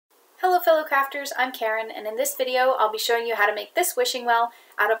fellow crafters, I'm Karen, and in this video I'll be showing you how to make this wishing well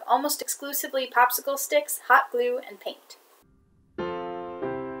out of almost exclusively popsicle sticks, hot glue, and paint.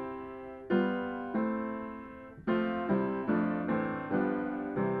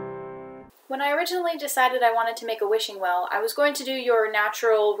 When I originally decided I wanted to make a wishing well, I was going to do your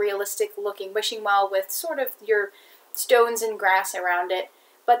natural, realistic looking wishing well with sort of your stones and grass around it,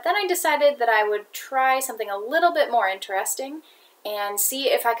 but then I decided that I would try something a little bit more interesting and see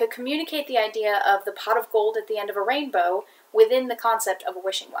if I could communicate the idea of the pot of gold at the end of a rainbow within the concept of a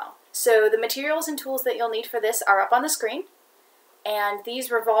wishing well. So the materials and tools that you'll need for this are up on the screen, and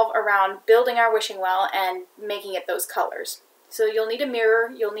these revolve around building our wishing well and making it those colors. So you'll need a mirror,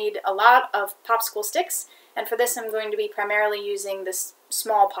 you'll need a lot of popsicle sticks, and for this I'm going to be primarily using this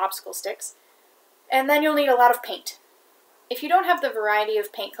small popsicle sticks. And then you'll need a lot of paint. If you don't have the variety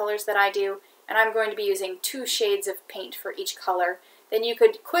of paint colors that I do, and I'm going to be using 2 shades of paint for each color, then you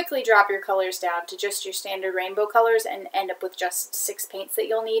could quickly drop your colors down to just your standard rainbow colors and end up with just 6 paints that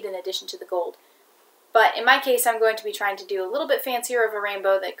you'll need in addition to the gold. But in my case, I'm going to be trying to do a little bit fancier of a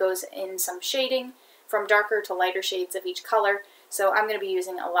rainbow that goes in some shading from darker to lighter shades of each color, so I'm going to be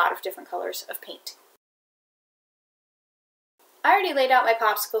using a lot of different colors of paint. I already laid out my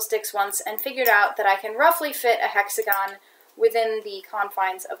popsicle sticks once and figured out that I can roughly fit a hexagon within the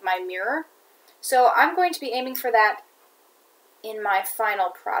confines of my mirror. So I'm going to be aiming for that in my final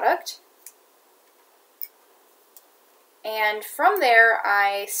product. And from there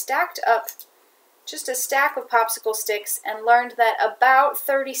I stacked up just a stack of popsicle sticks and learned that about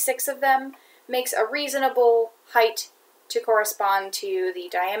 36 of them makes a reasonable height to correspond to the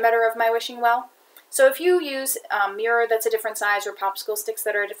diameter of my wishing well. So if you use a mirror that's a different size or popsicle sticks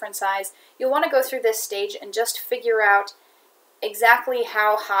that are a different size, you'll want to go through this stage and just figure out exactly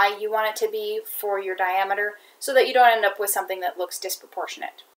how high you want it to be for your diameter so that you don't end up with something that looks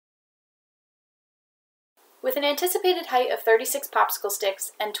disproportionate. With an anticipated height of 36 popsicle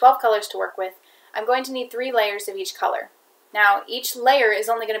sticks and 12 colors to work with, I'm going to need 3 layers of each color. Now, each layer is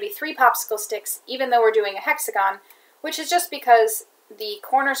only going to be 3 popsicle sticks, even though we're doing a hexagon, which is just because the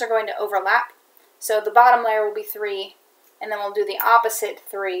corners are going to overlap. So the bottom layer will be 3, and then we'll do the opposite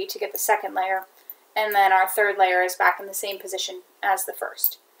 3 to get the second layer, and then our third layer is back in the same position as the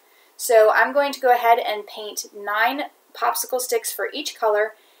first. So I'm going to go ahead and paint 9 popsicle sticks for each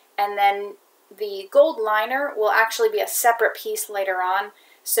color, and then the gold liner will actually be a separate piece later on,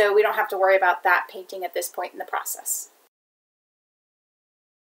 so we don't have to worry about that painting at this point in the process.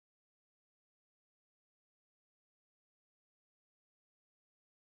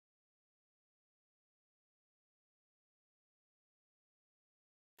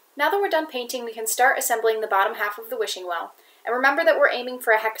 Now that we're done painting, we can start assembling the bottom half of the wishing well. And remember that we're aiming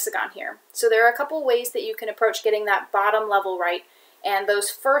for a hexagon here. So there are a couple ways that you can approach getting that bottom level right. And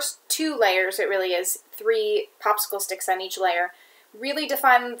those first 2 layers, it really is 3 popsicle sticks on each layer, really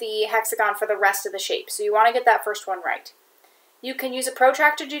define the hexagon for the rest of the shape. So you want to get that first one right. You can use a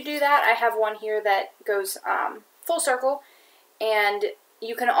protractor to do that. I have one here that goes full circle. And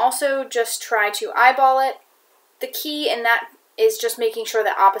you can also just try to eyeball it. The key in that is just making sure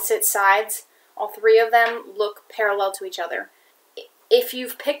that opposite sides, all 3 of them, look parallel to each other. If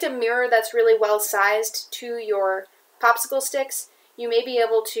you've picked a mirror that's really well sized to your popsicle sticks, you may be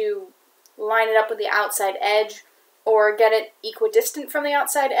able to line it up with the outside edge or get it equidistant from the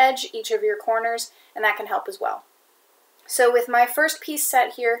outside edge, each of your corners, and that can help as well. So with my first piece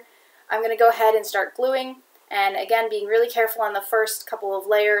set here, I'm going to go ahead and start gluing, and again being really careful on the first couple of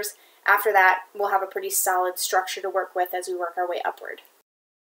layers. After that, we'll have a pretty solid structure to work with as we work our way upward.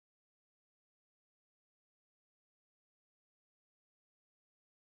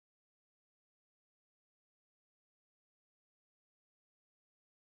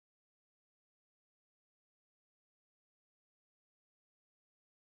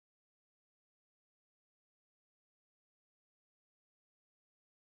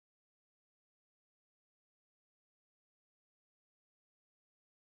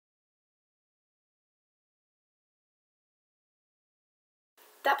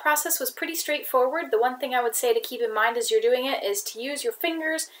 That process was pretty straightforward. The one thing I would say to keep in mind as you're doing it is to use your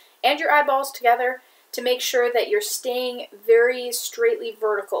fingers and your eyeballs together to make sure that you're staying very straightly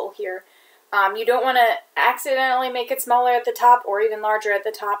vertical here. You don't want to accidentally make it smaller at the top or even larger at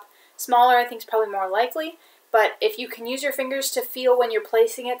the top. Smaller I think is probably more likely, but if you can use your fingers to feel when you're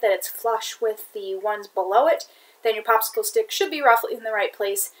placing it that it's flush with the ones below it, then your popsicle stick should be roughly in the right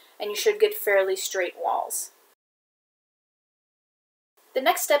place and you should get fairly straight walls. The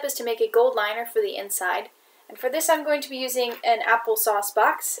next step is to make a gold liner for the inside, and for this I'm going to be using an applesauce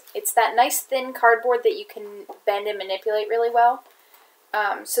box. It's that nice thin cardboard that you can bend and manipulate really well.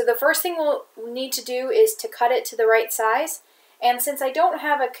 So the first thing we'll need to do is to cut it to the right size. And since I don't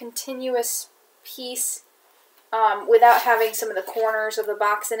have a continuous piece without having some of the corners of the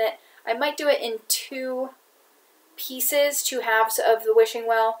box in it, I might do it in 2 pieces, 2 halves of the wishing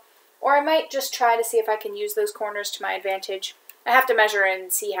well, or I might just try to see if I can use those corners to my advantage. I have to measure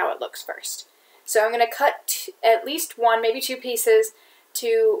and see how it looks first. So I'm going to cut at least 1, maybe 2 pieces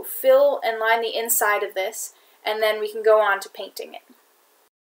to fill and line the inside of this, and then we can go on to painting it.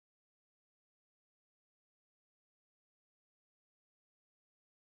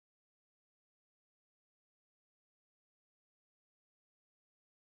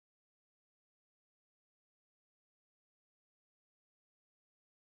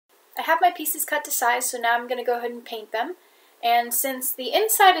 I have my pieces cut to size, so now I'm going to go ahead and paint them. And since the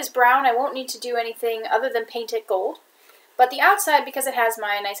inside is brown, I won't need to do anything other than paint it gold. But the outside, because it has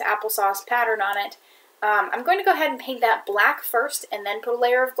my nice applesauce pattern on it, I'm going to go ahead and paint that black first and then put a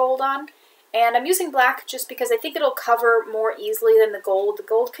layer of gold on. And I'm using black just because I think it'll cover more easily than the gold. The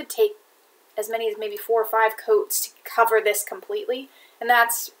gold could take as many as maybe 4 or 5 coats to cover this completely, and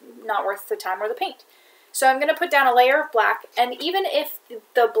that's not worth the time or the paint. So I'm going to put down a layer of black, and even if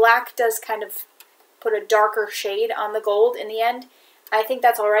the black does kind of put a darker shade on the gold in the end, I think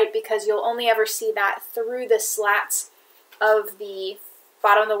that's alright because you'll only ever see that through the slats of the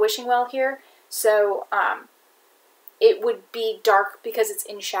bottom of the wishing well here. So it would be dark because it's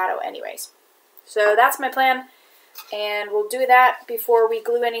in shadow anyways. So that's my plan, and we'll do that before we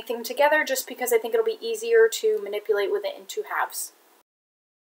glue anything together just because I think it'll be easier to manipulate with it in 2 halves.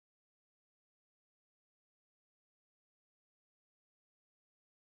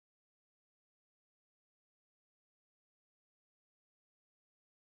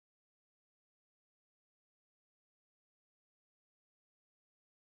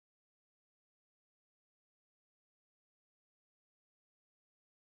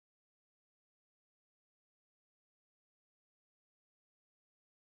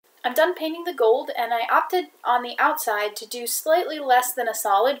 I'm done painting the gold, and I opted on the outside to do slightly less than a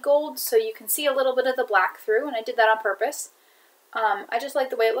solid gold so you can see a little bit of the black through, and I did that on purpose. I just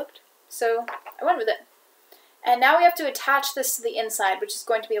liked the way it looked, so I went with it. And now we have to attach this to the inside, which is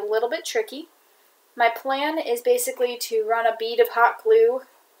going to be a little bit tricky. My plan is basically to run a bead of hot glue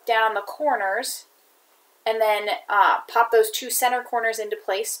down the corners and then pop those 2 center corners into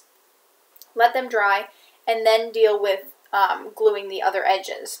place, let them dry, and then deal with gluing the other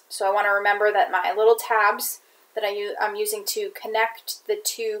edges. So I want to remember that my little tabs that I'm using to connect the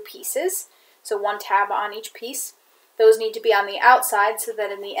 2 pieces, so 1 tab on each piece, those need to be on the outside so that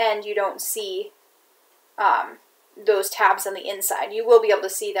in the end you don't see those tabs on the inside. You will be able to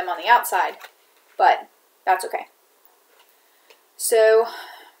see them on the outside, but that's okay. So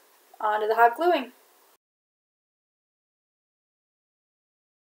on to the hot gluing.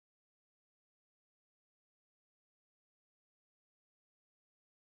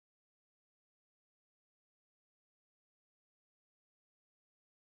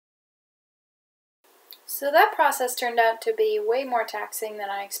 So that process turned out to be way more taxing than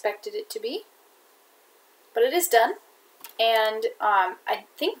I expected it to be, but it is done. And I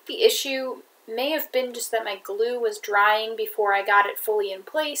think the issue may have been just that my glue was drying before I got it fully in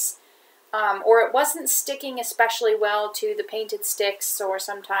place, or it wasn't sticking especially well to the painted sticks or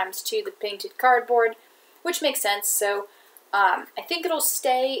sometimes to the painted cardboard, which makes sense. So I think it'll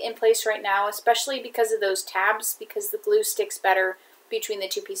stay in place right now, especially because of those tabs, because the glue sticks better between the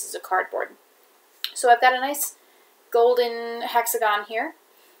 2 pieces of cardboard. So I've got a nice golden hexagon here,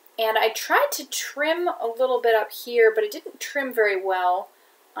 and I tried to trim a little bit up here, but it didn't trim very well.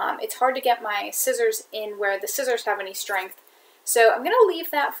 It's hard to get my scissors in where the scissors have any strength. So I'm going to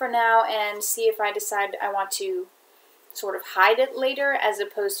leave that for now and see if I decide I want to sort of hide it later as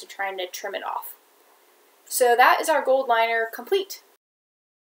opposed to trying to trim it off. So that is our gold liner complete.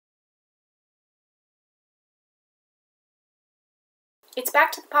 It's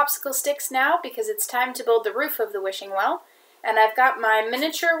back to the popsicle sticks now because it's time to build the roof of the wishing well. And I've got my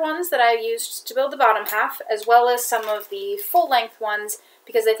miniature ones that I used to build the bottom half, as well as some of the full-length ones,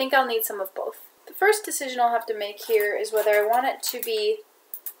 because I think I'll need some of both. The first decision I'll have to make here is whether I want it to be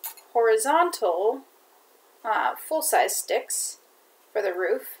horizontal, full-size sticks for the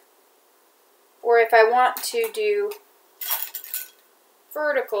roof, or if I want to do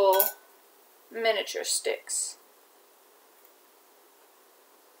vertical miniature sticks.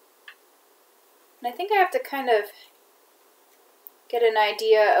 And I think I have to kind of get an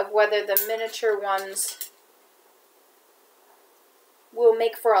idea of whether the miniature ones will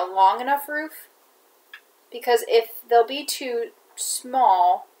make for a long enough roof. Because if they'll be too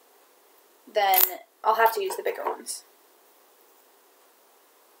small, then I'll have to use the bigger ones.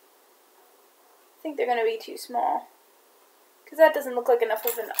 I think they're going to be too small, because that doesn't look like enough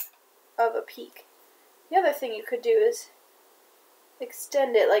of a peak. The other thing you could do is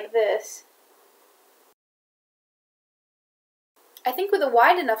extend it like this. I think with a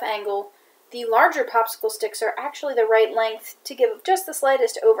wide enough angle, the larger popsicle sticks are actually the right length to give just the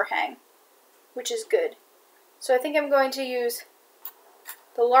slightest overhang, which is good. So I think I'm going to use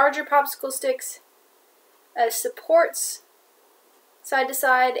the larger popsicle sticks as supports side to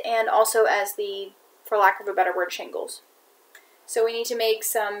side, and also as the, for lack of a better word, shingles. So we need to make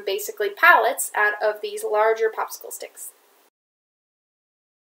some basically pallets out of these larger popsicle sticks.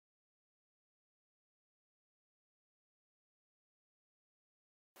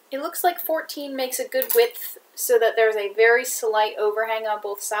 It looks like 14 makes a good width so that there's a very slight overhang on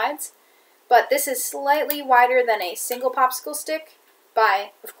both sides, but this is slightly wider than a single popsicle stick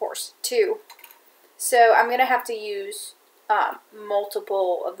by, of course, 2. So I'm going to have to use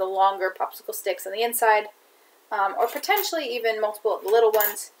multiple of the longer popsicle sticks on the inside, or potentially even multiple of the little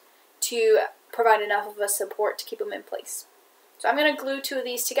ones to provide enough of a support to keep them in place. So I'm going to glue 2 of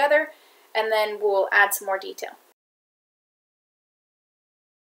these together, and then we'll add some more detail.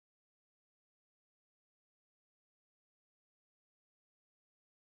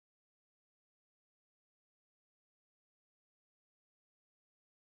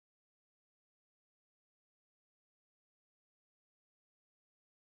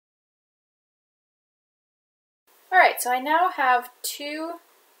 Alright, so I now have 2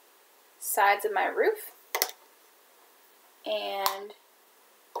 sides of my roof, and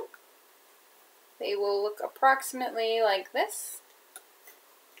they will look approximately like this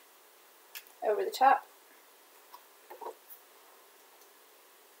over the top.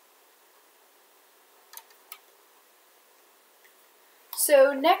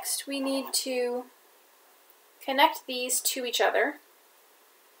 So next we need to connect these to each other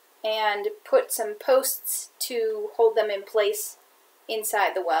and put some posts to hold them in place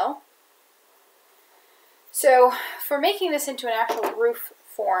inside the well. So for making this into an actual roof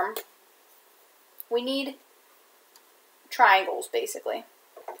form, we need triangles basically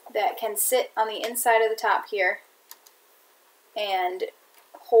that can sit on the inside of the top here and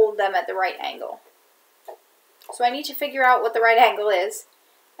hold them at the right angle. So I need to figure out what the right angle is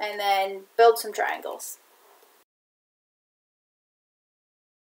and then build some triangles.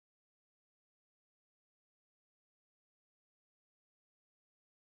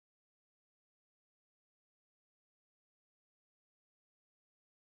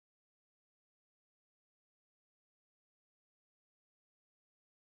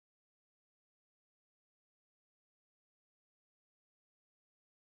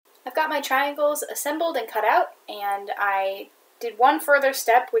 I've got my triangles assembled and cut out, and I did one further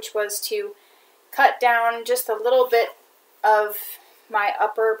step, which was to cut down just a little bit of my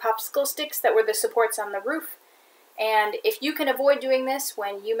upper popsicle sticks that were the supports on the roof. And if you can avoid doing this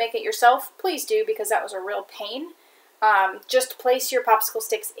when you make it yourself, please do, because that was a real pain. Just place your popsicle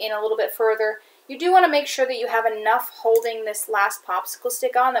sticks in a little bit further. You do want to make sure that you have enough holding this last popsicle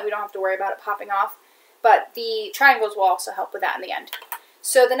stick on that we don't have to worry about it popping off, but the triangles will also help with that in the end.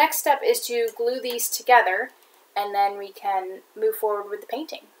 So the next step is to glue these together, and then we can move forward with the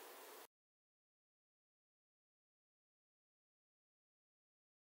painting.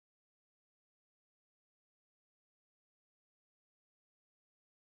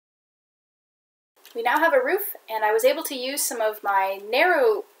 We now have a roof, and I was able to use some of my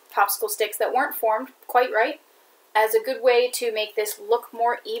narrow popsicle sticks that weren't formed quite right as a good way to make this look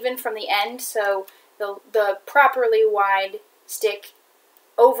more even from the end, so the properly wide stick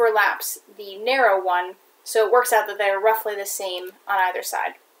overlaps the narrow one, so it works out that they're roughly the same on either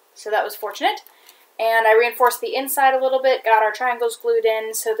side. So that was fortunate. And I reinforced the inside a little bit, got our triangles glued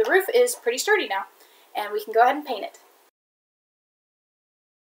in, so the roof is pretty sturdy now, and we can go ahead and paint it.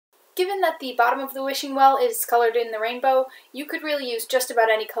 Given that the bottom of the wishing well is colored in the rainbow, you could really use just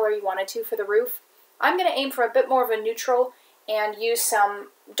about any color you wanted to for the roof. I'm going to aim for a bit more of a neutral and use some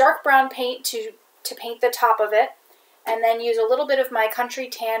dark brown paint to paint the top of it, and then use a little bit of my country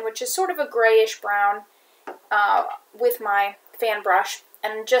tan, which is sort of a grayish brown, with my fan brush,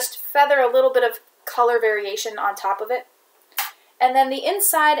 and just feather a little bit of color variation on top of it. And then the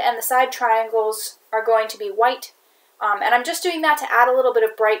inside and the side triangles are going to be white, and I'm just doing that to add a little bit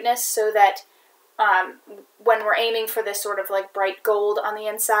of brightness so that when we're aiming for this sort of like bright gold on the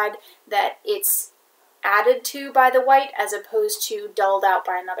inside, that it's added to by the white as opposed to dulled out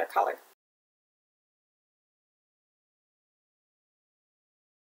by another color.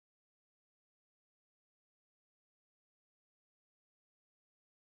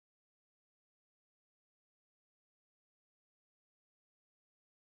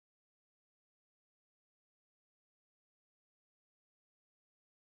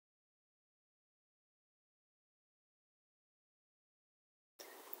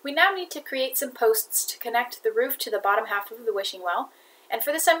 We now need to create some posts to connect the roof to the bottom half of the wishing well, and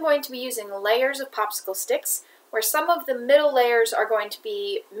for this I'm going to be using layers of popsicle sticks, where some of the middle layers are going to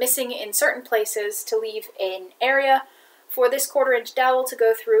be missing in certain places to leave an area for this 1/4-inch dowel to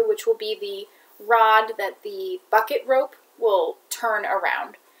go through, which will be the rod that the bucket rope will turn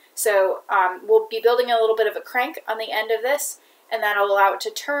around. So we'll be building a little bit of a crank on the end of this, and that'll allow it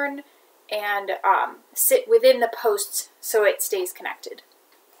to turn and sit within the posts so it stays connected.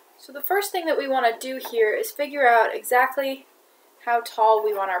 So the first thing that we want to do here is figure out exactly how tall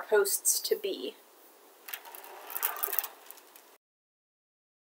we want our posts to be.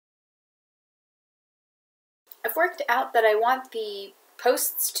 I've worked out that I want the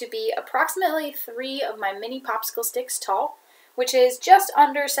posts to be approximately 3 of my mini popsicle sticks tall, which is just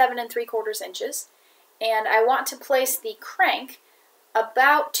under 7 3/4 inches, and I want to place the crank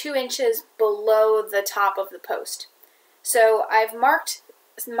about 2 inches below the top of the post. So I've marked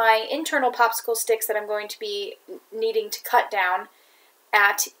my internal popsicle sticks that I'm going to be needing to cut down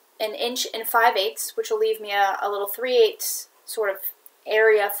at 1 5/8 inches, which will leave me a little 3/8 sort of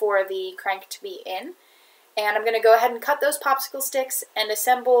area for the crank to be in. And I'm going to go ahead and cut those popsicle sticks and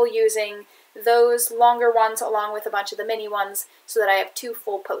assemble using those longer ones along with a bunch of the mini ones so that I have 2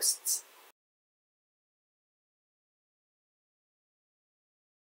 full posts.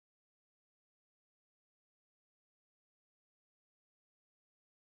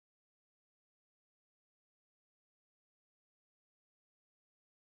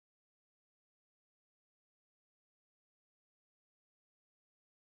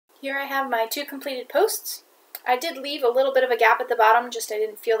 Here I have my 2 completed posts. I did leave a little bit of a gap at the bottom, just I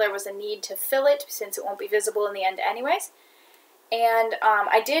didn't feel there was a need to fill it since it won't be visible in the end anyways. And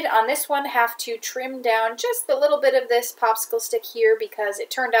I did on this one have to trim down just a little bit of this popsicle stick here because it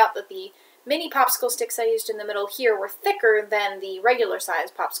turned out that the mini popsicle sticks I used in the middle here were thicker than the regular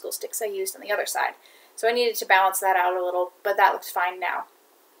size popsicle sticks I used on the other side. So I needed to balance that out a little, but that looks fine now.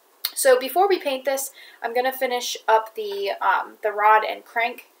 So before we paint this, I'm going to finish up the rod and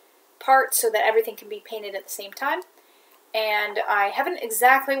crank part so that everything can be painted at the same time. And I haven't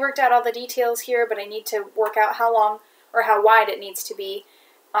exactly worked out all the details here, but I need to work out how long or how wide it needs to be,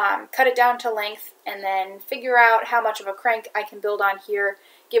 cut it down to length, and then figure out how much of a crank I can build on here,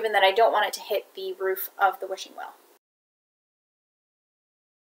 given that I don't want it to hit the roof of the wishing well.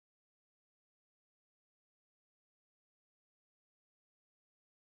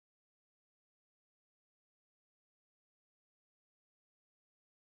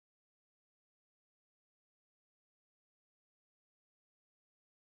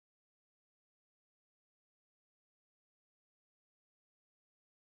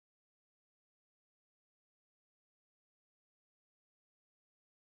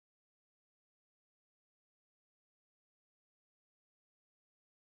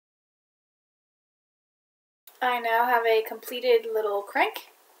 I now have a completed little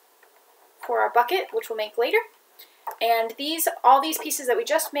crank for our bucket, which we'll make later. And all these pieces that we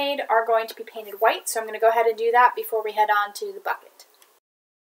just made are going to be painted white, so I'm going to go ahead and do that before we head on to the bucket.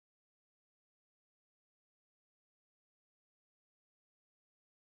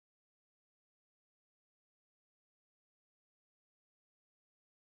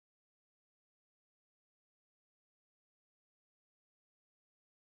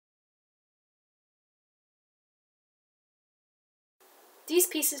 These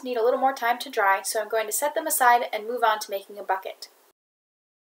pieces need a little more time to dry, so I'm going to set them aside and move on to making a bucket.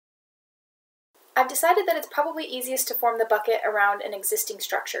 I've decided that it's probably easiest to form the bucket around an existing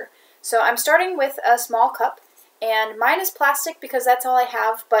structure. So I'm starting with a small cup, and mine is plastic because that's all I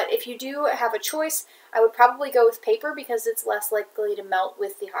have, but if you do have a choice, I would probably go with paper because it's less likely to melt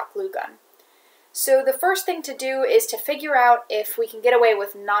with the hot glue gun. So the first thing to do is to figure out if we can get away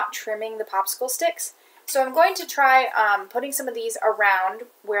with not trimming the popsicle sticks. So I'm going to try putting some of these around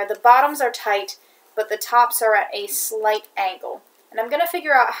where the bottoms are tight, but the tops are at a slight angle. And I'm going to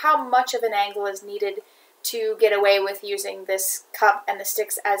figure out how much of an angle is needed to get away with using this cup and the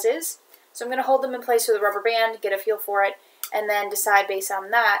sticks as is. So I'm going to hold them in place with a rubber band, get a feel for it, and then decide based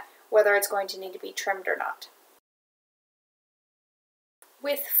on that whether it's going to need to be trimmed or not.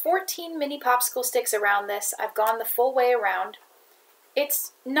 With 14 mini popsicle sticks around this, I've gone the full way around.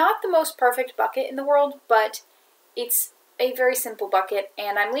 It's not the most perfect bucket in the world, but it's a very simple bucket,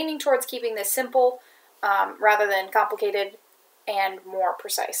 and I'm leaning towards keeping this simple rather than complicated and more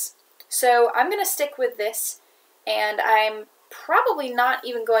precise. So I'm going to stick with this, and I'm probably not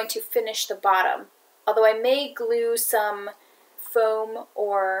even going to finish the bottom, although I may glue some foam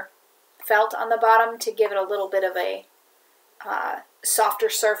or felt on the bottom to give it a little bit of a softer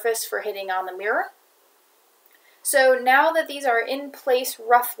surface for hitting on the mirror. So now that these are in place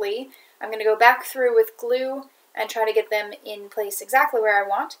roughly, I'm going to go back through with glue and try to get them in place exactly where I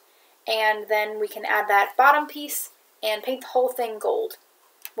want. And then we can add that bottom piece and paint the whole thing gold.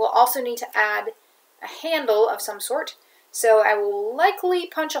 We'll also need to add a handle of some sort. So I will likely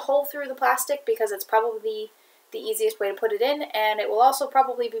punch a hole through the plastic because it's probably the easiest way to put it in, and it will also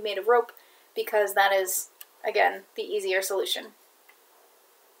probably be made of rope because that is, again, the easier solution.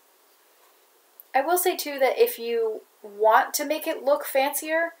 I will say too that if you want to make it look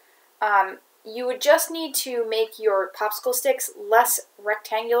fancier, you would just need to make your popsicle sticks less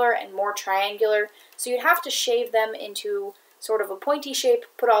rectangular and more triangular. So you'd have to shave them into sort of a pointy shape,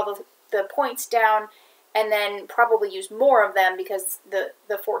 put all the points down, and then probably use more of them because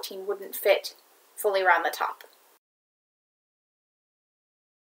the 14 wouldn't fit fully around the top.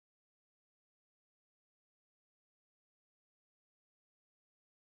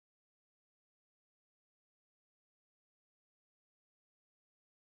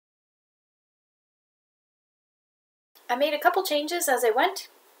 I made a couple changes as I went,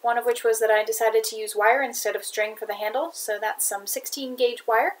 one of which was that I decided to use wire instead of string for the handle, so that's some 16 gauge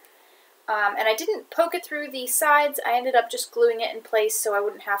wire. And I didn't poke it through the sides, I ended up just gluing it in place so I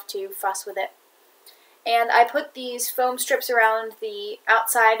wouldn't have to fuss with it. And I put these foam strips around the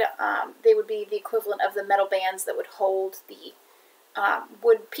outside. They would be the equivalent of the metal bands that would hold the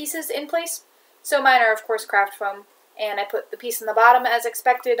wood pieces in place. So mine are, of course, craft foam. And I put the piece in the bottom as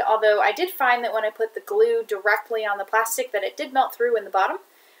expected, although I did find that when I put the glue directly on the plastic that it did melt through in the bottom.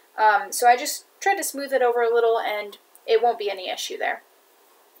 So I just tried to smooth it over a little and it won't be any issue there.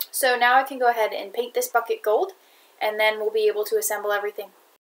 So now I can go ahead and paint this bucket gold, and then we'll be able to assemble everything.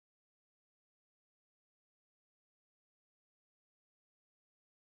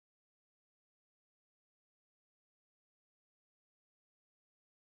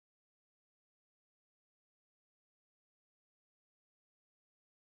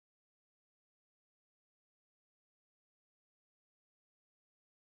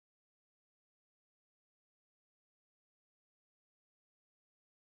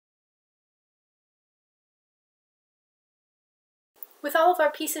 With all of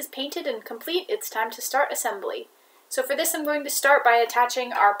our pieces painted and complete, it's time to start assembly. So for this I'm going to start by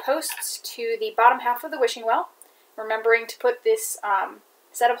attaching our posts to the bottom half of the wishing well, remembering to put this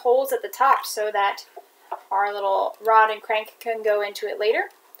set of holes at the top so that our little rod and crank can go into it later.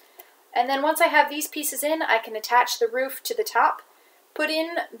 And then once I have these pieces in, I can attach the roof to the top, put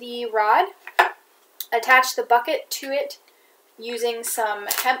in the rod, attach the bucket to it using some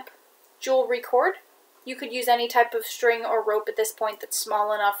hemp jewelry cord. You could use any type of string or rope at this point that's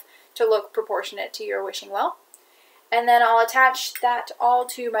small enough to look proportionate to your wishing well. And then I'll attach that all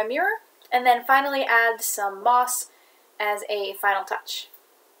to my mirror, and then finally add some moss as a final touch.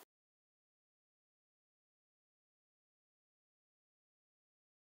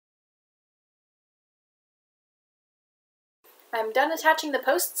 I'm done attaching the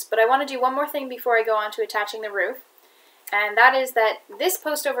posts, but I want to do one more thing before I go on to attaching the roof. And that is that this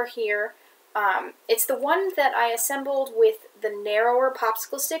post over here, it's the one that I assembled with the narrower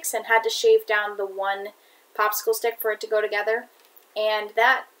popsicle sticks and had to shave down the one popsicle stick for it to go together. And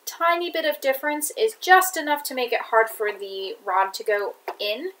that tiny bit of difference is just enough to make it hard for the rod to go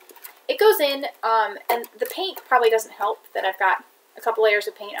in. It goes in, and the paint probably doesn't help that I've got a couple layers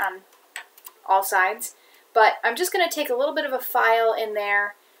of paint on all sides. But I'm just going to take a little bit of a file in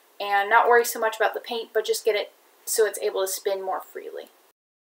there and not worry so much about the paint, but just get it so it's able to spin more freely.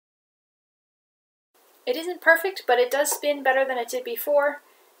 It isn't perfect, but it does spin better than it did before,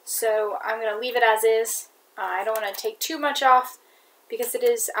 so I'm going to leave it as is. I don't want to take too much off because it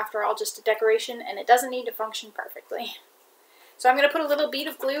is, after all, just a decoration and it doesn't need to function perfectly. So I'm going to put a little bead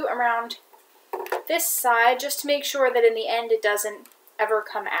of glue around this side just to make sure that in the end it doesn't ever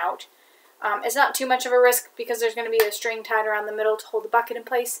come out. It's not too much of a risk because there's going to be a string tied around the middle to hold the bucket in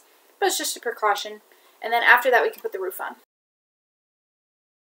place, but it's just a precaution. And then after that we can put the roof on.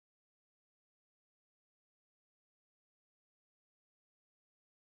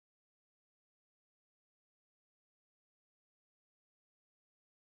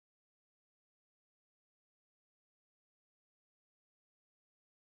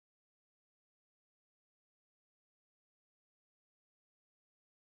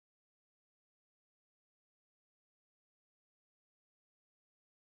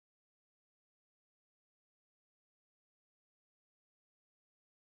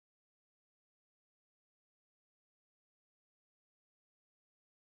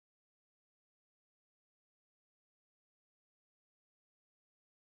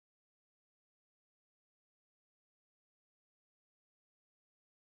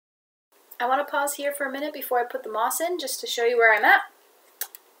 I want to pause here for a minute before I put the moss in, just to show you where I'm at.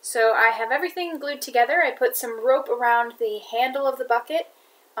 So I have everything glued together. I put some rope around the handle of the bucket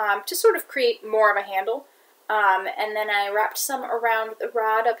to sort of create more of a handle. And then I wrapped some around the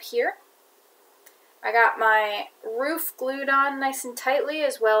rod up here. I got my roof glued on nice and tightly,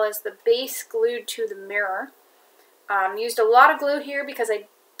 as well as the base glued to the mirror. Used a lot of glue here because I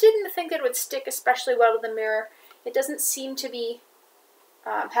didn't think it would stick especially well to the mirror. It doesn't seem to be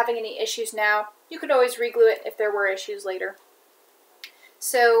having any issues now. You could always re-glue it if there were issues later.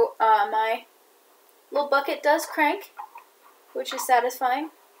 So my little bucket does crank, which is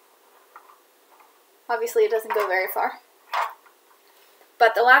satisfying. Obviously it doesn't go very far.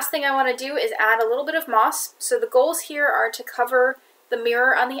 But the last thing I want to do is add a little bit of moss. So the goals here are to cover the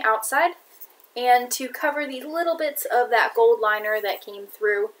mirror on the outside and to cover the little bits of that gold liner that came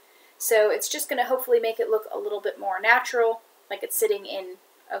through. So it's just going to hopefully make it look a little bit more natural, like it's sitting in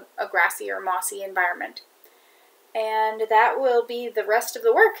a grassy or mossy environment. And that will be the rest of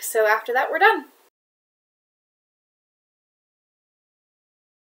the work. So after that, we're done.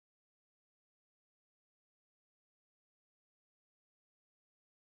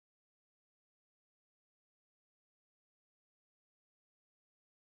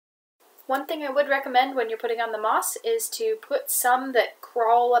 One thing I would recommend when you're putting on the moss is to put some that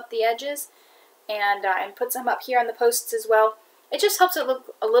crawl up the edges and put some up here on the posts as well. It just helps it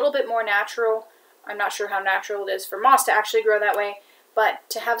look a little bit more natural. I'm not sure how natural it is for moss to actually grow that way, but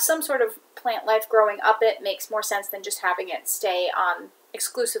to have some sort of plant life growing up it makes more sense than just having it stay on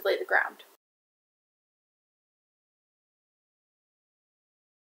exclusively the ground.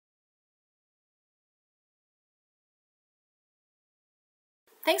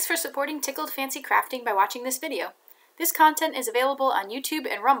 Thanks for supporting Tickled Fancy Crafting by watching this video. This content is available on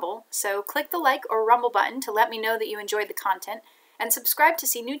YouTube and Rumble, so click the like or Rumble button to let me know that you enjoyed the content, and subscribe to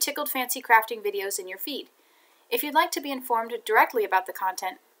see new Tickled Fancy Crafting videos in your feed. If you'd like to be informed directly about the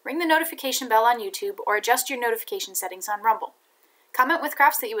content, ring the notification bell on YouTube or adjust your notification settings on Rumble. Comment with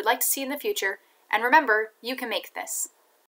crafts that you would like to see in the future, and remember, you can make this.